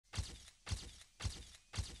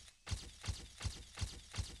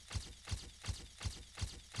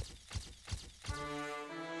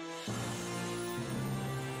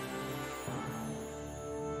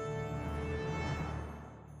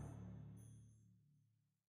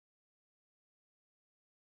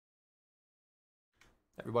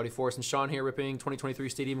Everybody, Forrest and Sean here, ripping 2023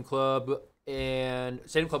 Stadium Club and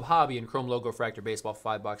Stadium Club Hobby and Chrome Logofractor Baseball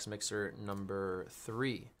 5-box mixer number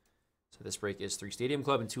 3. So this break is 3 Stadium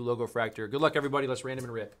Club and 2 Logofractor. Good luck, everybody. Let's random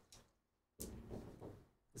and rip.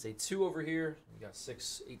 There's a 2 over here. We got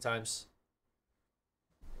 6, 8 times.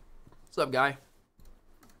 What's up, guy?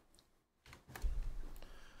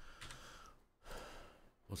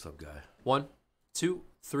 What's up, guy? 1, 2,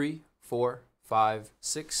 3, 4, 5,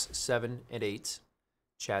 6, 7, and 8.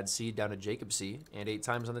 Chad C down to Jacob C, and 8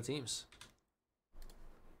 times on the teams.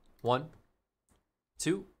 1,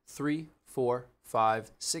 2, 3, 4,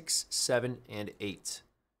 5, 6, 7, and 8.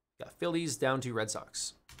 Got Phillies down to Red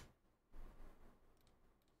Sox.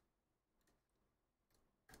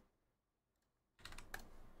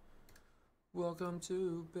 Welcome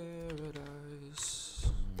to paradise.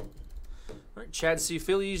 All right, Chad C.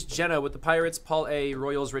 Phillies, Jenna with the Pirates, Paul A.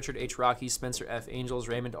 Royals, Richard H. Rockies, Spencer F. Angels,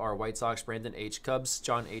 Raymond R. White Sox, Brandon H. Cubs,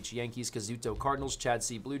 John H. Yankees, Kazuto Cardinals, Chad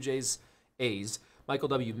C. Blue Jays, A's, Michael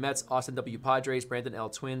W. Mets, Austin W. Padres, Brandon L.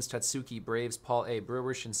 Twins, Tatsuki Braves, Paul A.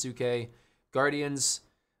 Brewers, Shinsuke Guardians,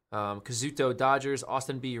 Kazuto Dodgers,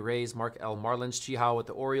 Austin B. Rays, Mark L. Marlins, Chiha with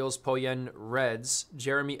the Orioles, Poyen Reds,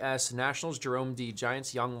 Jeremy S. Nationals, Jerome D.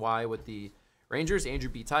 Giants, Young Y. with the Rangers, Andrew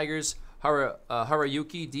B. Tigers,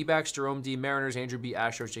 Harayuki, D-backs, Jerome D. Mariners, Andrew B.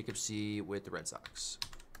 Astros, Jacob C. with the Red Sox.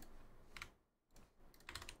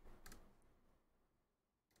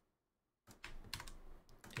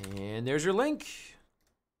 And there's your link.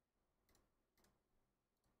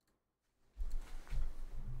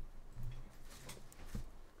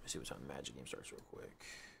 Let's see what time the Magic game starts real quick.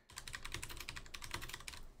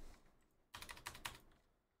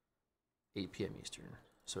 $8 p.m. Eastern.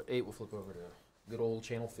 So at 8, we'll flip over to good old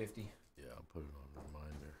channel 50. Yeah, I'll put it on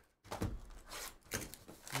reminder.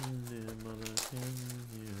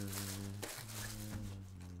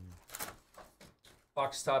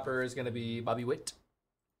 Box topper is going to be Bobby Witt.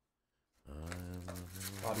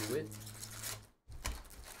 Bobby Witt.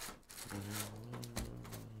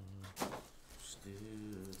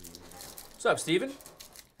 What's up, Steven?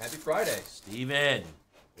 Happy Friday. Steven,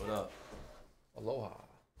 what up? Aloha.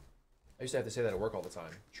 I used to have to say that at work all the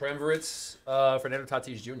time. Tremveritz, Fernando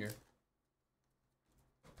Tatis Jr.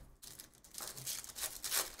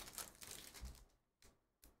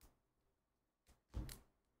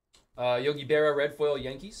 Yogi Berra, red foil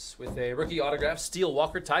Yankees with a rookie autograph. Steel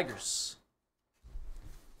Walker Tigers.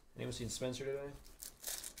 Anyone seen Spencer today?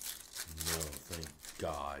 No, thank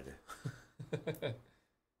God.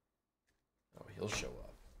 Oh, he'll show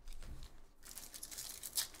up.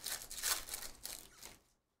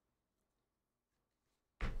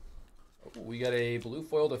 Oh, we got a blue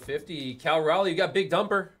foil to 50. Cal Raleigh, you got big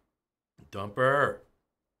dumper. Dumper.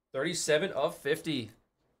 37 of 50.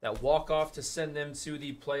 That walk-off to send them to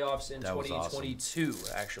the playoffs in 2022,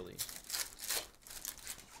 awesome. Actually. It's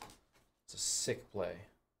a sick play.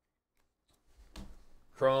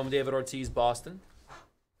 Chrome, David Ortiz, Boston.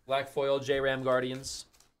 Black foil, J-Ram Guardians.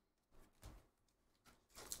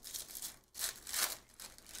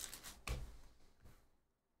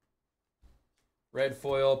 Red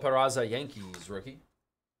foil, Peraza, Yankees, rookie.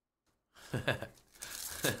 You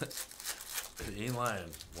ain't lying,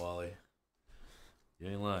 Wally. You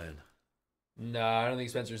ain't lying. Nah, I don't think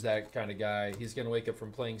Spencer's that kind of guy. He's going to wake up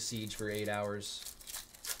from playing Siege for 8 hours.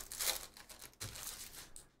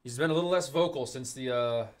 He's been a little less vocal since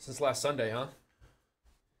last Sunday, huh?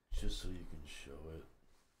 Just so you can show it,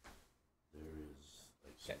 there is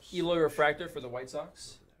like Eloy Refractor for the White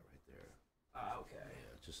Sox. That right there. Ah, okay.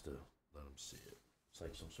 Yeah, just to let them see it. It's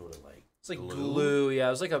like some sort of like it's like glue. Yeah, it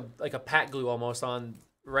was like a pat glue almost on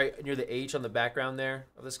right near the H on the background there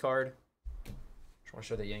of this card. Just want to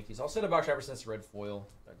show the Yankees. I'll set a box wrapper since it's red foil.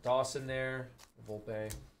 Got Dawson there,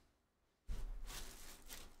 Volpe.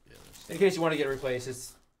 Yeah, in case you want to get it replaced,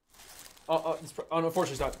 it's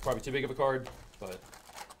unfortunately it's not probably too big of a card, but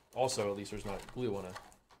also at least there's not glue on a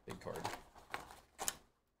big card.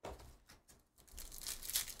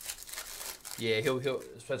 Yeah, he'll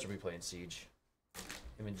Spencer will be playing Siege.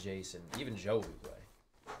 Him and Jason, even Joe will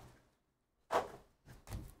play.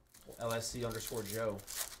 LSC _ Joe.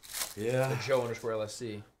 Yeah. The Joe _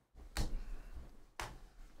 LSC.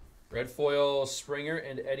 Red foil, Springer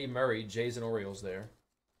and Eddie Murray, Jays and Orioles there.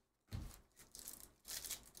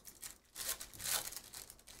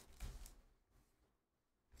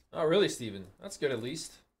 Oh, really, Steven? That's good at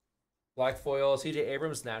least. Black foil, CJ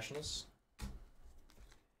Abrams, Nationals.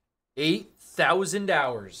 8,000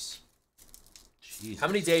 hours. Jesus. How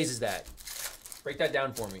many days is that? Break that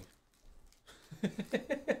down for me. It's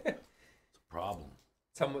a problem.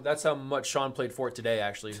 That's how much Sean played for it today,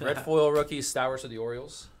 actually. Red foil rookie, Stowers of the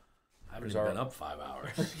Orioles. I haven't even been up 5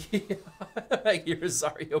 hours. Yeah.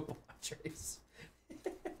 Rosario Padres.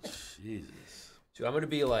 Jesus. Dude, I'm going to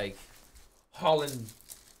be like hauling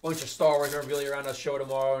a bunch of Star Wars memorabilia around our show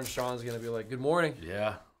tomorrow, and Sean's going to be like, good morning.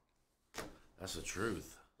 Yeah. That's the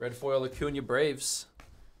truth. Red foil Acuna Braves.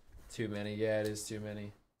 Too many. Yeah, it is too many.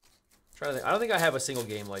 I'm trying to think. I don't think I have a single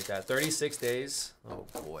game like that. 36 days. Oh,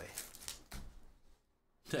 boy.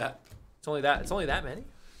 Yeah. It's only that many?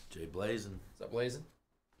 Jay Blazin. Is that blazing?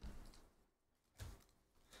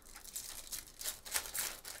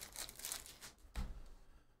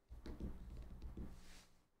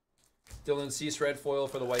 Dylan Cease red foil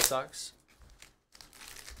for the White Sox.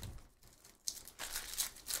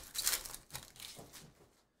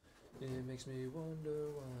 It makes me wonder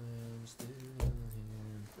why I'm still here.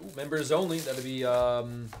 Ooh, members only. That'll be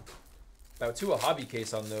about 2 a hobby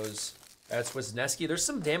case on those. That's Wisniewski. There's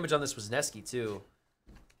some damage on this Wisniewski too.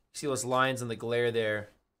 See those lines in the glare there.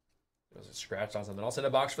 There's a scratch on something. I'll send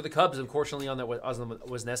a box for the Cubs, unfortunately, on that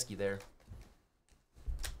Wisniewski there.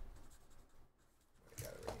 I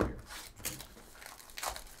got it right here.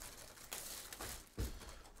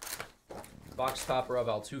 Box topper of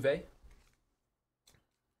Altuve.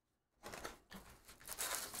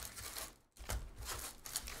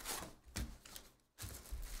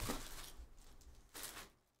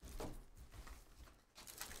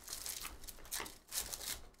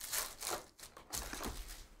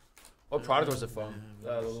 What product was it from?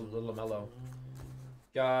 Little LaMelo.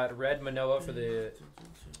 Got red Manoa for the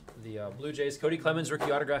Blue Jays. Cody Clemens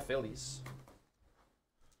rookie autograph Phillies.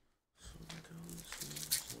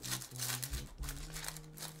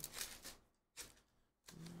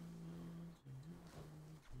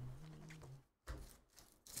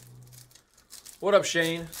 What up,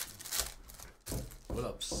 Shane? What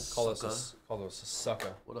up, Call sucker? us a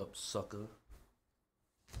sucker. What up, sucker?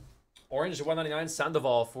 Orange to 199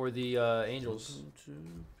 Sandoval for the Angels.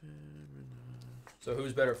 So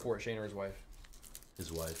who's better for it, Shane or his wife?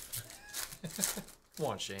 His wife. Come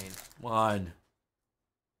on, Shane. Come on.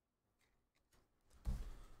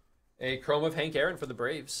 A chrome of Hank Aaron for the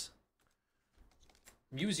Braves.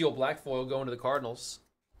 Musial black foil going to the Cardinals.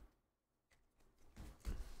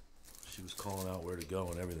 She was calling out where to go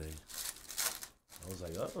and everything. I was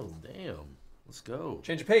like, oh, damn. Let's go.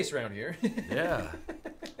 Change of pace around here. Yeah.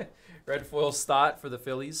 Red foil Stott for the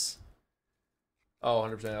Phillies. Oh,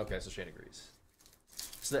 100%. Okay, so Shane agrees.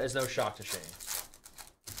 It's no shock to Shane.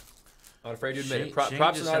 Not afraid to admit it. Shane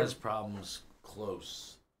Props just not has problems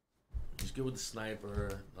close. He's good with the sniper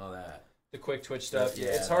and all that. the quick twitch stuff. Yeah,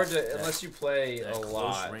 it's hard to unless you play a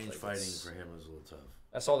lot. Close range like fighting for him is a little tough.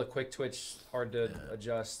 That's all the quick twitch, hard to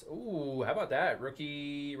adjust. Ooh, how about that?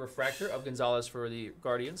 Rookie refractor of Gonzalez for the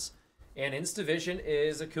Guardians. And Instavision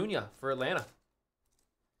is Acuna for Atlanta.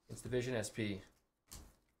 Instavision SP.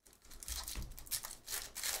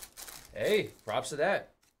 Hey, props to that.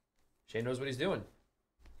 Shane knows what he's doing.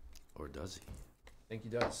 Or does he? I think he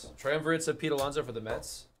does. Triumvirates of Pete Alonso for the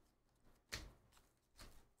Mets.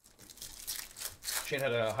 Shane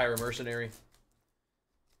had a higher mercenary.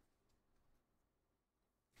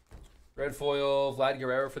 Red foil, Vlad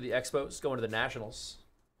Guerrero for the Expos, going to the Nationals.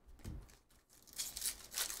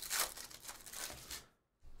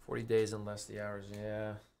 40 days and less the hours,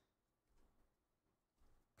 yeah.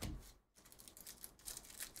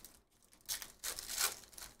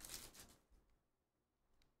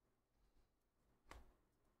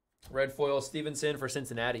 Red foil, Stevenson for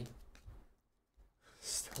Cincinnati.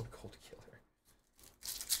 Stone Cold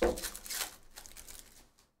Killer.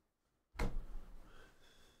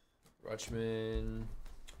 Rutschman.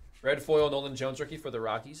 Red foil, Nolan Jones rookie for the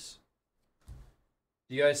Rockies.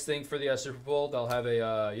 Do you guys think for the Super Bowl they'll have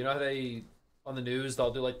a, you know how they, on the news,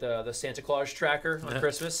 they'll do like the Santa Claus tracker on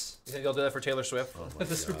Christmas? You think they'll do that for Taylor Swift at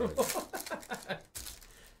the Super Bowl?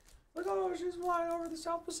 Like, oh, she's flying over the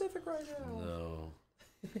South Pacific right now. No.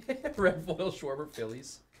 Red foil, Schwarber,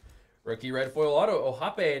 Phillies. Rookie red foil auto,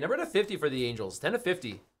 Ohape, number to 50 for the Angels, 10 to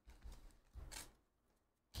 50.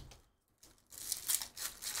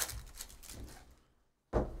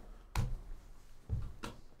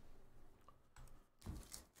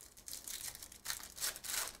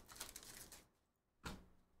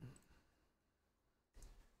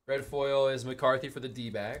 Red foil is McCarthy for the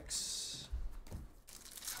D-backs.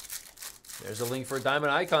 There's a link for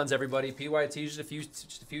Diamond Icons, everybody. PYT, just a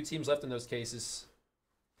few teams left in those cases.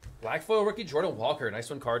 Black foil rookie Jordan Walker. Nice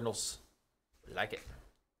one, Cardinals. Like it.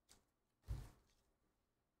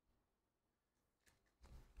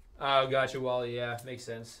 Oh, gotcha, Wally. Yeah, makes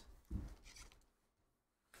sense.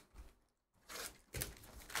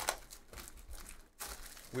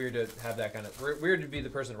 Weird to have that kind of... Weird to be the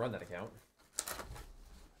person to run that account.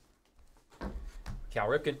 Cal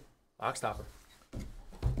Ripken, box topper.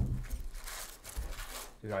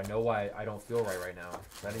 Dude, I know why I don't feel right now.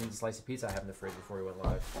 I didn't eat a slice of pizza I have in the fridge before we went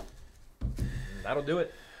live. That'll do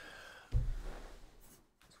it.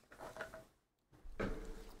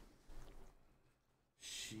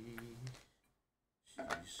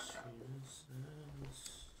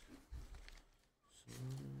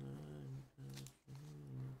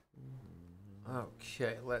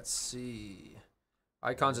 Okay, let's see.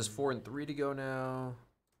 Icons is 4 and 3 to go now.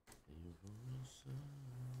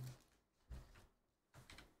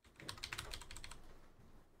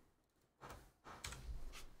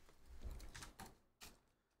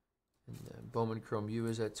 And then Bowman Chrome U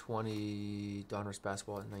is at 20. Donruss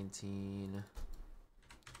Basketball at 19.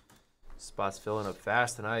 Spots filling up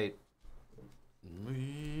fast tonight.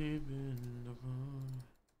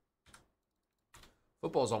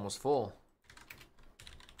 Football's almost full.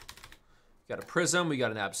 Got a Prism. We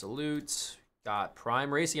got an Absolute. Got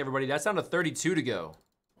Prime Racing, everybody. That's down to 32 to go.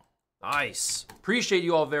 Nice. Appreciate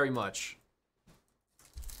you all very much.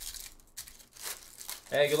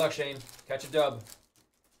 Hey, good luck, Shane. Catch a dub.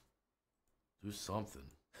 Do something.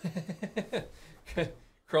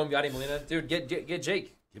 Chrome, Yachty, Molina. Dude, get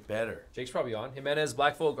Jake. Get better. Jake's probably on. Jimenez,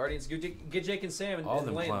 Blackfoot, Guardians. Get Jake and Sam. All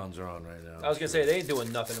them clowns are on right now. I was going to say, they ain't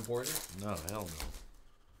doing nothing important. No, hell no.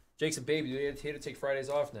 Jake's a baby. He had to take Fridays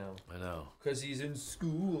off now. I know. Because he's in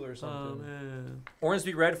school or something. Oh, man.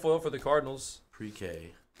 Hornsby red foil for the Cardinals.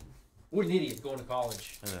 Pre-K. What an idiot going to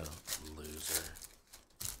college. I know. Loser.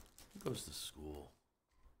 Who goes to school?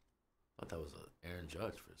 I thought that was Aaron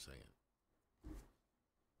Judge for a second.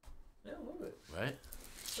 Yeah, a little bit. Right?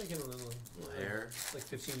 It's like a little hair. Like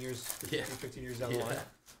 15 years. Yeah. 15 years down the line.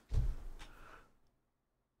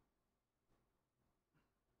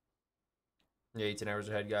 Yeah, 18 hours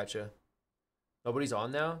ahead. Gotcha. Nobody's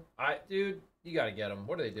on now? Dude, you got to get them.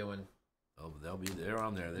 What are they doing? Oh, they're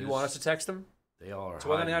on there. You want us to text them? They all are.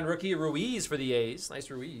 299 rookie Ruiz for the A's. Nice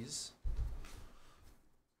Ruiz.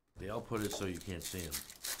 They all put it so you can't see them.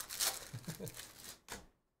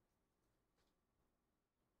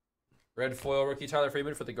 Red foil rookie Tyler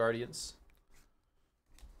Freeman for the Guardians.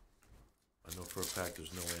 I know for a fact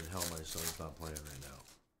there's no way in hell my son's not playing right now.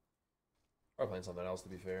 Or playing something else, to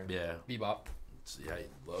be fair. Yeah. Bebop. Yeah, he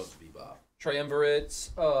loves Bebop. Triumvirate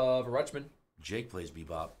of Rutschman. Jake plays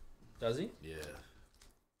Bebop. Does he? Yeah.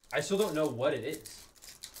 I still don't know what it is.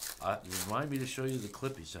 Remind me to show you the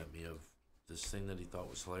clip he sent me of this thing that he thought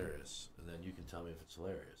was hilarious, and then you can tell me if it's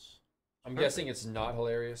hilarious. I'm guessing it's not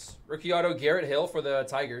hilarious. Rookie auto Garrett Hill for the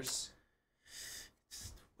Tigers.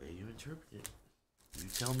 It's the way you interpret it. You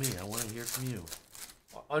tell me. I want to hear from you.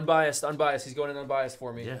 Unbiased. He's going in unbiased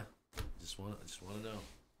for me. Yeah. I just want to know.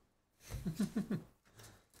 I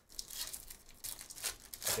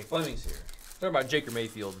think Fleming's here. Talking about Jake or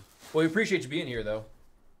Mayfield. Well, we appreciate you being here, though.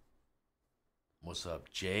 What's up,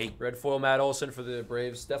 Jake? Red foil Matt Olson for the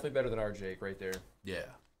Braves. Definitely better than our Jake right there. Yeah.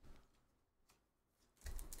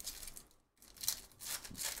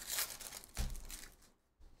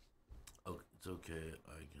 Oh, it's okay.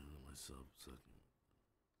 I can myself second.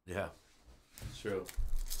 Yeah. It's true.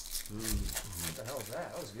 What the hell is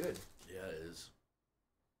that? That was good. Yeah, it is.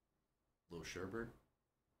 Little sherbet.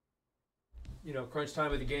 You know, crunch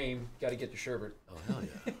time of the game. Got to get the sherbet. Oh, hell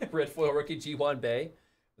yeah. Red foil rookie G1 Bay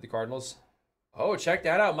for the Cardinals. Oh, check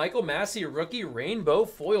that out. Michael Massey, rookie rainbow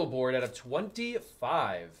foil board out of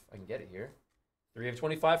 25. I can get it here. 3 of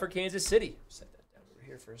 25 for Kansas City. Set that down over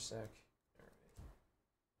here for a sec. All right.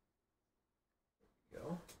 There we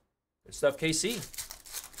go. Good stuff, KC.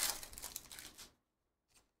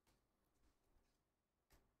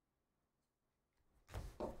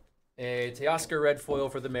 A Teoscar red foil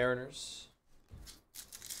for the Mariners.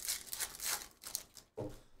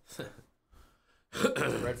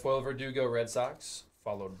 Red foil Verdugo Red Sox,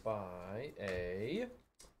 followed by a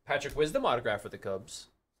Patrick Wisdom autograph for the Cubs.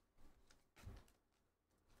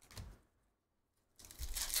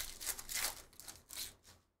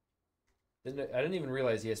 I didn't even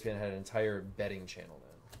realize ESPN had an entire betting channel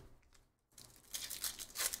now.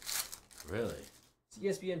 Really? It's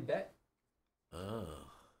ESPN Bet. Oh.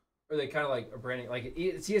 Or they kind of like are branding, like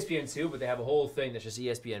it's ESPN 2, but they have a whole thing that's just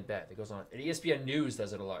ESPN Bet that goes on. And ESPN News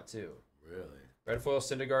does it a lot too. Really? Red foil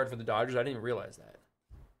Syndergaard for the Dodgers. I didn't even realize that.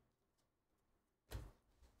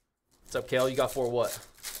 What's up, Kale? You got for what?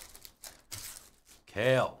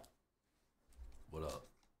 Kale. What up?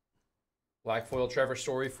 Black foil Trevor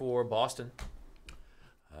Story for Boston.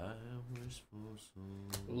 I wish for some...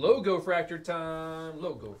 Logofractor time.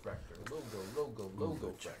 Logofractor.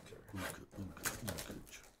 Logofractor.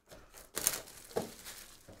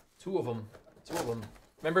 Two of them.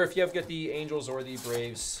 Remember, if you have got the Angels or the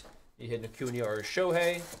Braves, You hit Acuna or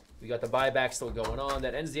Shohei. We got the buyback still going on.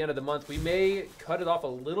 That ends the end of the month. We may cut it off a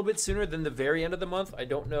little bit sooner than the very end of the month. I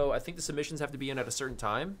don't know. I think the submissions have to be in at a certain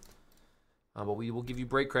time. But we will give you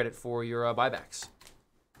break credit for your buybacks.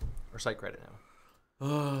 Or site credit now.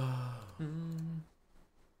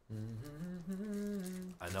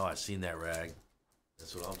 I know. I've seen that rag.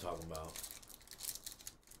 That's what I'm talking about.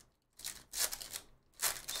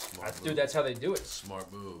 Dude, that's how they do it.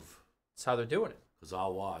 Smart move. That's how they're doing it. Because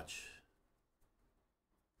I'll watch.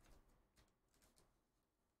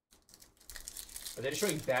 Are they just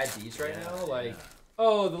showing bad beats right now? Like,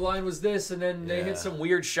 oh, the line was this, and then they hit some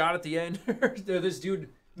weird shot at the end. This dude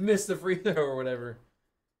missed the free throw or whatever.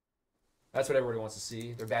 That's what everybody wants to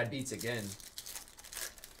see. They're bad beats again.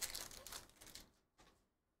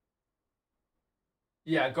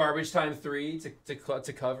 Yeah, garbage time 3 to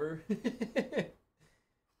cover. Is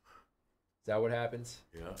that what happens?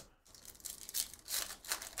 Yeah.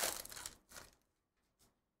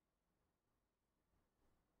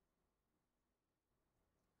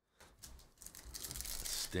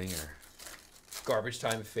 Stinger. Garbage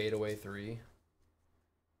time fadeaway 3.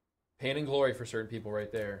 Pain and glory for certain people right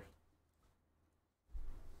there.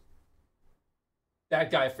 That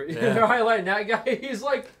guy for they're highlighting that guy. He's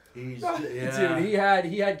like, dude, he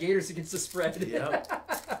had Gators against the spread.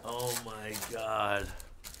 Yep. Oh my God.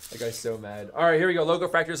 That guy's so mad. All right, here we go.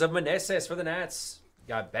 Logofractors of Meneses for the Nats.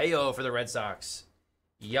 Got Bayo for the Red Sox.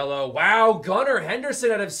 Yellow. Wow, Gunnar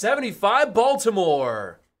Henderson out of 75,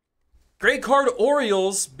 Baltimore. Great card,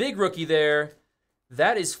 Orioles. Big rookie there.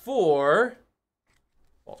 That is for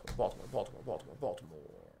Baltimore.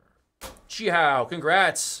 Chihao,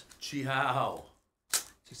 congrats. Chihao.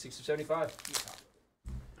 6 of 75.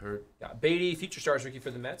 Hurt. Got Beatty, Future Stars rookie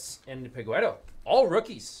for the Mets, and Pigueto. All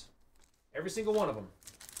rookies. Every single one of them.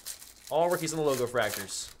 All rookies in the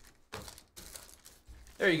Logofractors.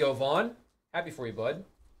 There you go, Vaughn. Happy for you, bud.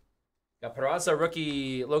 Got Peraza,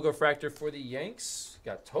 rookie Logofractor for the Yanks.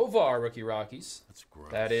 Got Tovar, rookie Rockies. That's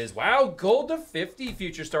gross. That is, wow, gold to 50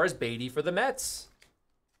 Future Stars Beatty for the Mets.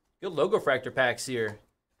 Good Logofractor packs here.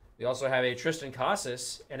 We also have a Tristan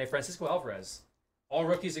Casas and a Francisco Alvarez. All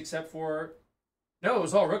rookies except for... No, it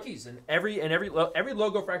was all rookies. And every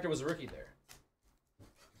Logofractor was a rookie there.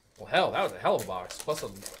 Well, hell, that was a hell of a box. Plus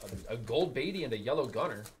a gold Beatty and a yellow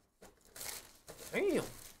Gunner. Damn.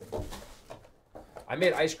 I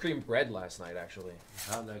made ice cream bread last night, actually.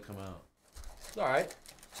 How'd that come out? It's all right.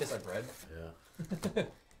 Tastes like bread. Yeah.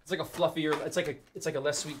 It's like a fluffier. It's like a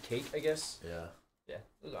less sweet cake, I guess. Yeah. Yeah.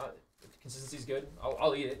 Consistency's good.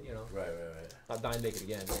 I'll eat it. You know. Right. Not dying to make it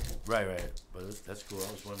again. Right. But that's cool.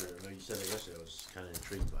 I was wondering. I know you said it yesterday. I was kind of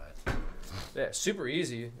intrigued by it. Yeah, super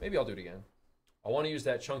easy. Maybe I'll do it again. I want to use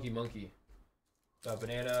that Chunky Monkey.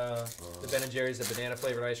 Banana, the Ben & Jerry's, the banana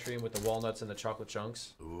flavored ice cream with the walnuts and the chocolate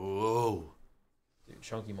chunks. Ooh. Dude,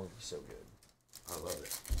 Chunky Monkey's so good. I love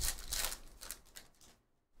it.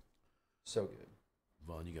 So good.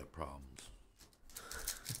 Vaughn, you got problems.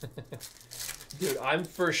 Dude, I'm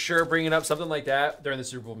for sure bringing up something like that during the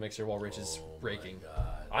Super Bowl mixer while Rich is breaking. My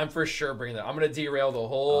God. I'm for sure bringing that. I'm going to derail the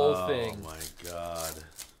whole thing. Oh, my God.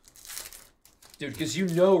 Dude, because you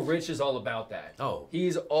know Rich is all about that. Oh.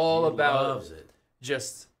 He's all about... He loves it.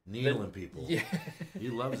 Just... Kneeling people. Yeah. He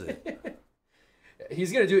loves it.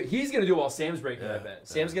 He's gonna do it while Sam's breaking, I bet.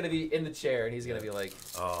 Sam's gonna be in the chair and he's gonna be like,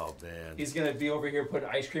 oh man. He's gonna be over here putting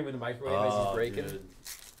ice cream in the microwave as he's breaking. Dude.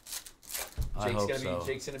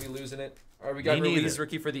 Jake's gonna be losing it. All right, we got Ruiz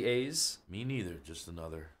rookie for the A's. Me neither, just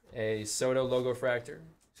another. A Soto Logofractor.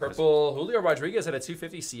 Purple Julio Rodriguez at a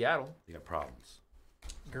 250 Seattle. You got problems.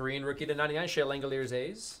 Green rookie to 99 Shea Langoliers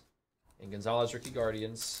A's. And Gonzalez rookie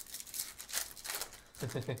Guardians.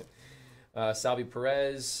 Salvi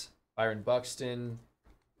Perez. Byron Buxton.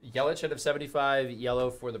 Yelich out of 75. Yellow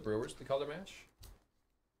for the Brewers, the color match.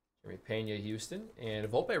 Jeremy Pena, Houston. And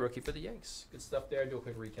Volpe, rookie for the Yanks. Good stuff there. Do a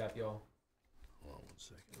quick recap, y'all. Hold on 1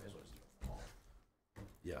 second.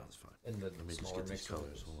 Yeah, that's fine. And the Let me just get these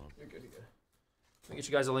colors. Hold on. You're good. Let me get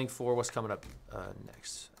you guys a link for what's coming up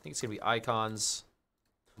next. I think it's going to be Icons.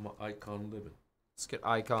 I'm an icon living. Let's get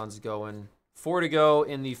Icons going. 4 to go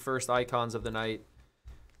in the first Icons of the night.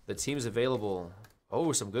 The team's available.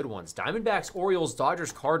 Oh, some good ones. Diamondbacks, Orioles,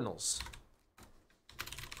 Dodgers, Cardinals.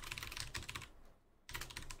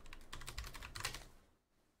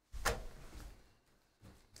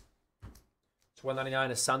 It's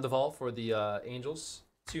 $199 is Sandoval for the Angels.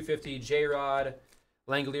 $250 J-Rod.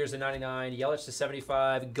 Langoliers to 99. Yelich to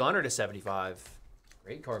 75. Gunner to 75.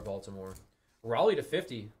 Great card, Baltimore. Raleigh to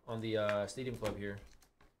 50 on the Stadium Club here.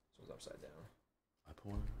 This one's upside down. I put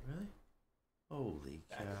one. Really? Holy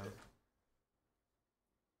cow.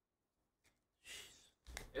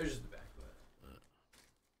 It was just the back.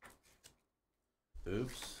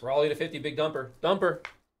 Oops. Raleigh to 50, big dumper.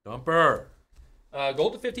 Dumper.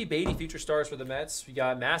 Gold to 50, Beatty, future stars for the Mets. We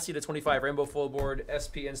got Massey to 25, Rainbow Full Board,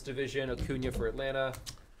 SPN's Division, Acuna for Atlanta.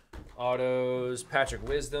 Autos, Patrick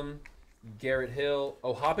Wisdom, Garrett Hill,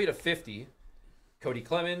 Ohapi to 50, Cody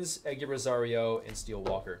Clemens, Edgar Rosario, and Steele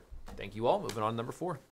Walker. Thank you all. Moving on to number 4.